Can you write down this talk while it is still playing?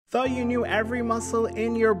Thought you knew every muscle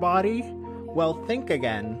in your body? Well, think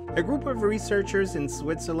again. A group of researchers in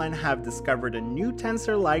Switzerland have discovered a new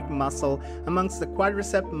tensor-like muscle amongst the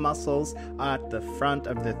quadriceps muscles at the front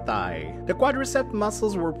of the thigh. The quadriceps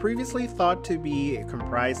muscles were previously thought to be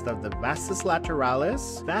comprised of the vastus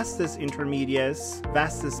lateralis, vastus intermedius,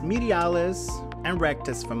 vastus medialis, and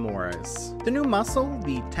rectus femoris. The new muscle,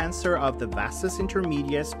 the tensor of the vastus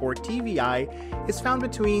intermedius, or TVI, is found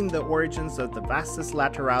between the origins of the vastus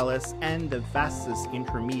lateralis and the vastus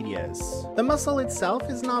intermedius. The muscle itself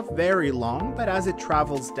is not very long, but as it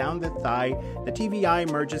travels down the thigh, the TVI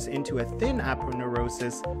merges into a thin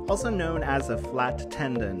aponeurosis, also known as a flat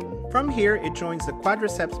tendon. From here, it joins the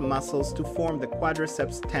quadriceps muscles to form the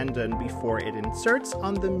quadriceps tendon before it inserts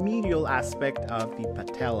on the medial aspect of the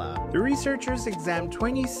patella. The researchers examined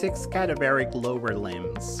 26 cadaveric lower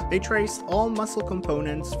limbs. They traced all muscle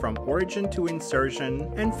components from origin to insertion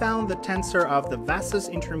and found the tensor of the vastus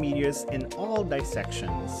intermedius in all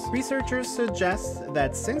dissections. Researchers suggest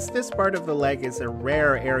that since this part of the leg is a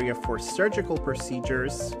rare area for surgical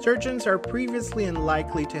procedures, surgeons are previously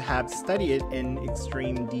unlikely to have studied it in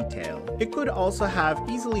extreme detail. It could also have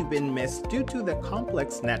easily been missed due to the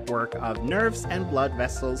complex network of nerves and blood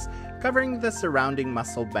vessels covering the surrounding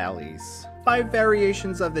muscle bellies. 5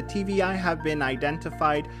 variations of the TVI have been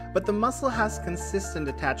identified, but the muscle has consistent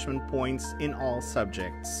attachment points in all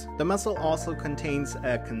subjects. The muscle also contains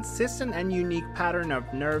a consistent and unique pattern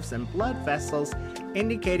of nerves and blood vessels,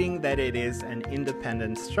 indicating that it is an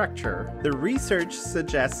independent structure. The research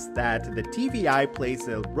suggests that the TVI plays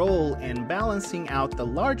a role in balancing out the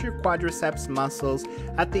larger quadriceps muscles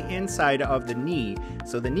at the inside of the knee,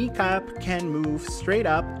 so the kneecap can move straight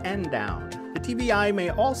up and down. The TVI may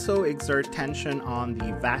also exert tension on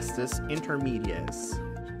the vastus intermedius.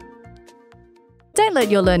 Don't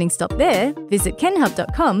let your learning stop there. Visit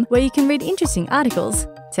kenhub.com, where you can read interesting articles,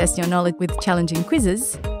 test your knowledge with challenging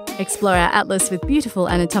quizzes, explore our atlas with beautiful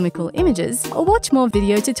anatomical images, or watch more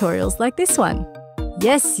video tutorials like this one.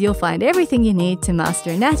 Yes, you'll find everything you need to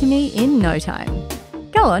master anatomy in no time.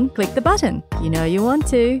 Go on, click the button. You know you want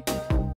to.